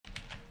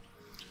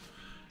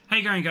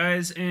you going,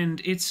 guys? And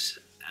it's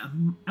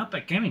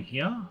Outback Gaming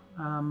here.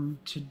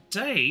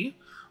 Today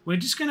we're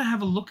just going to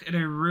have a look at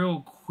a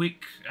real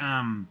quick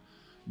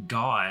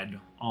guide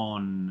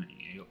on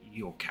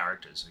your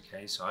characters.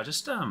 Okay, so I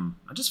just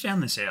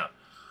found this out,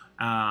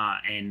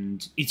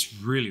 and it's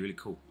really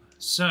cool.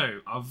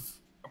 So I've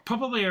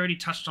probably already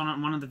touched on it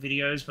in one of the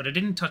videos, but I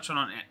didn't touch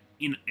on it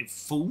in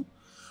full.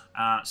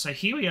 So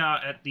here we are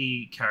at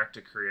the character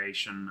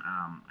creation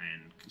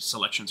and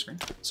selection screen.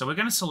 So we're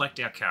going to select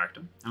our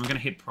character and we're going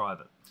to hit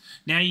private.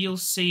 Now you'll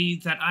see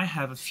that I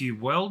have a few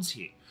worlds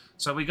here.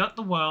 So we got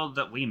the world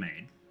that we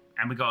made,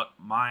 and we got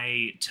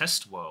my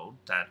test world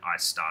that I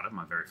started,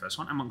 my very first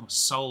one, and my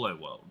solo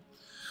world.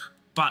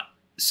 But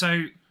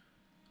so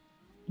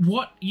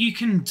what you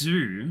can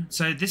do,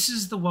 so this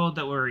is the world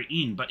that we're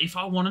in, but if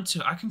I wanted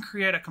to, I can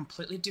create a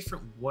completely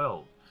different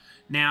world.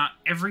 Now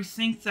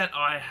everything that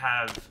I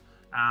have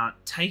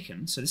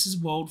taken, so this is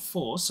world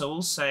 4, so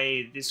we'll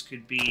say this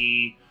could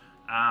be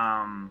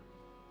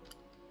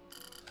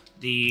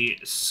the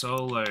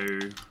solo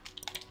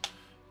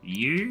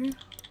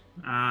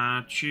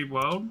tube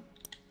world,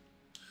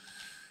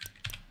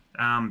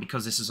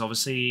 because this is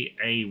obviously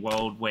a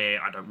world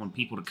where I don't want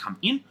people to come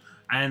in,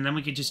 and then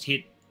we could just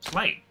hit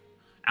play,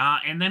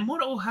 and then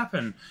what will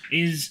happen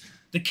is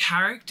the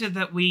character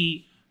that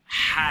we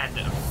had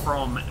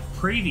from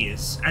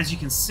previous, as you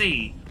can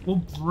see,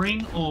 will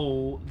bring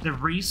all the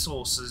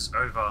resources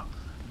over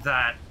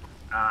that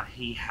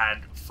he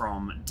had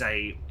from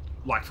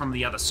from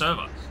the other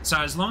server. So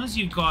as long as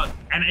you've got,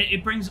 and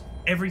it brings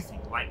everything,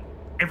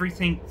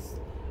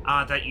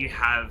 that you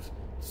have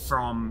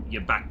from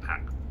your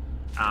backpack.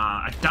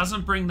 It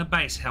doesn't bring the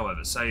base,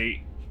 however, so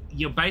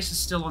your base is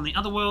still on the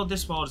other world.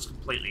 This world is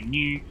completely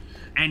new,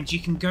 and you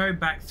can go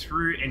back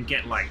through and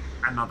get like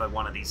another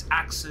one of these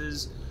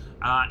axes.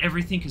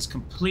 Everything is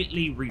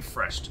completely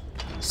refreshed.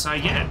 So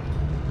yeah,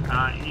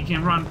 you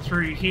can run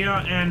through here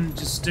and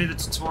just do the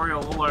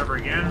tutorial all over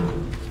again.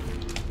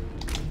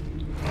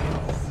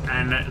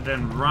 And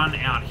then run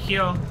out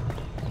here.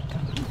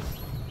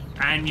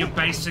 And you're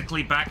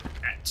basically back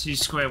to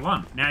square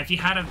one. Now if you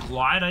had a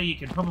glider, you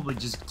could probably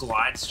just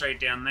glide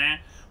straight down there.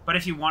 But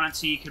if you wanted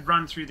to, you could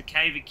run through the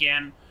cave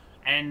again.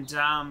 And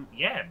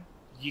yeah,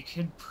 you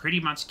could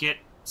pretty much get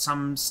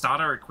some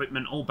starter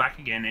equipment all back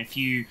again if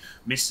you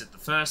missed it the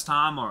first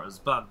time or it was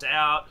bugged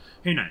out.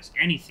 Who knows?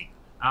 Anything.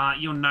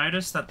 You'll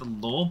notice that the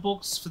lore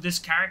books for this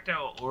character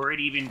are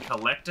already been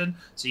collected,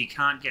 so you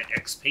can't get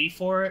XP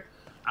for it.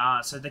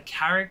 So the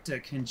character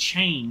can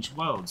change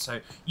worlds.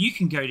 So you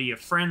can go to your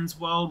friend's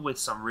world with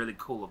some really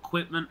cool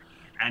equipment,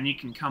 and you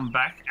can come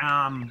back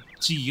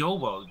to your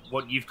world,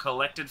 what you've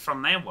collected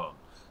from their world.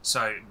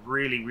 So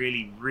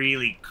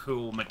really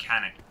cool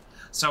mechanic.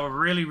 So I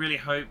really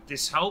hope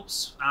this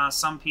helps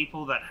some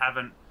people that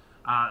haven't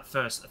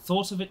first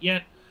thought of it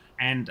yet,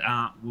 and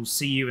we'll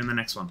see you in the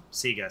next one.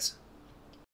 See you guys.